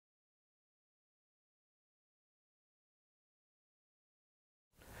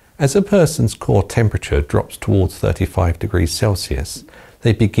As a person's core temperature drops towards 35 degrees Celsius,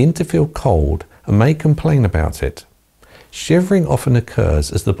 they begin to feel cold and may complain about it. Shivering often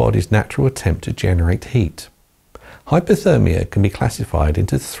occurs as the body's natural attempt to generate heat. Hypothermia can be classified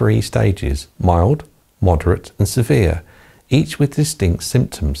into 3 stages: mild, moderate and severe, each with distinct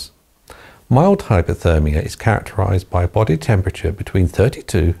symptoms. Mild hypothermia is characterized by a body temperature between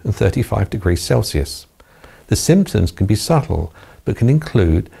 32 and 35 degrees Celsius. The symptoms can be subtle, but can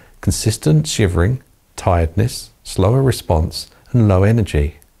include consistent shivering, tiredness, slower response, and low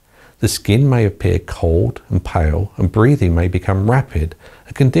energy. The skin may appear cold and pale, and breathing may become rapid,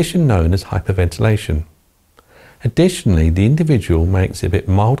 a condition known as hyperventilation. Additionally, the individual may exhibit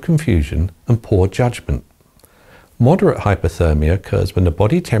mild confusion and poor judgment. Moderate hypothermia occurs when the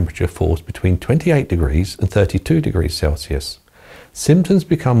body temperature falls between 28 degrees and 32 degrees Celsius. Symptoms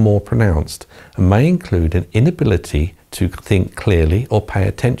become more pronounced and may include an inability to think clearly or pay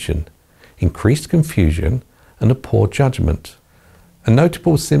attention, increased confusion, and a poor judgment. A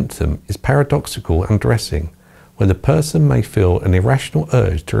notable symptom is paradoxical undressing, when the person may feel an irrational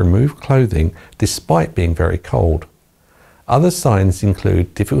urge to remove clothing despite being very cold. Other signs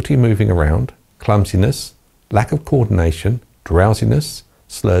include difficulty moving around, clumsiness, lack of coordination, drowsiness,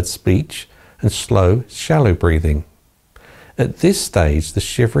 slurred speech, and slow, shallow breathing. At this stage, the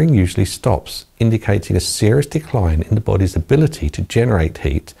shivering usually stops, indicating a serious decline in the body's ability to generate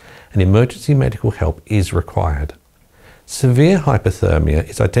heat, and emergency medical help is required. Severe hypothermia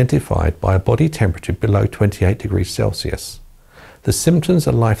is identified by a body temperature below 28 degrees Celsius. The symptoms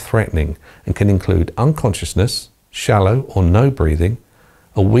are life-threatening and can include unconsciousness, shallow or no breathing,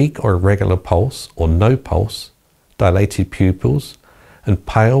 a weak or irregular pulse or no pulse, dilated pupils, and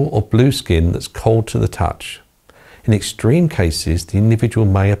pale or blue skin that's cold to the touch. In extreme cases, the individual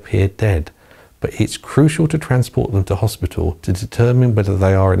may appear dead, but it's crucial to transport them to hospital to determine whether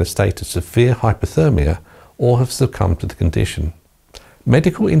they are in a state of severe hypothermia or have succumbed to the condition.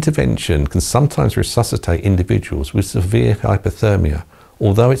 Medical intervention can sometimes resuscitate individuals with severe hypothermia,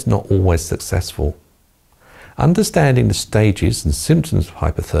 although it's not always successful. Understanding the stages and symptoms of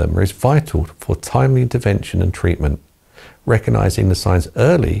hypothermia is vital for timely intervention and treatment. Recognizing the signs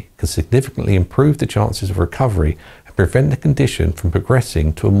early can significantly improve the chances of recovery and prevent the condition from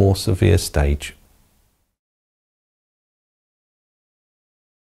progressing to a more severe stage.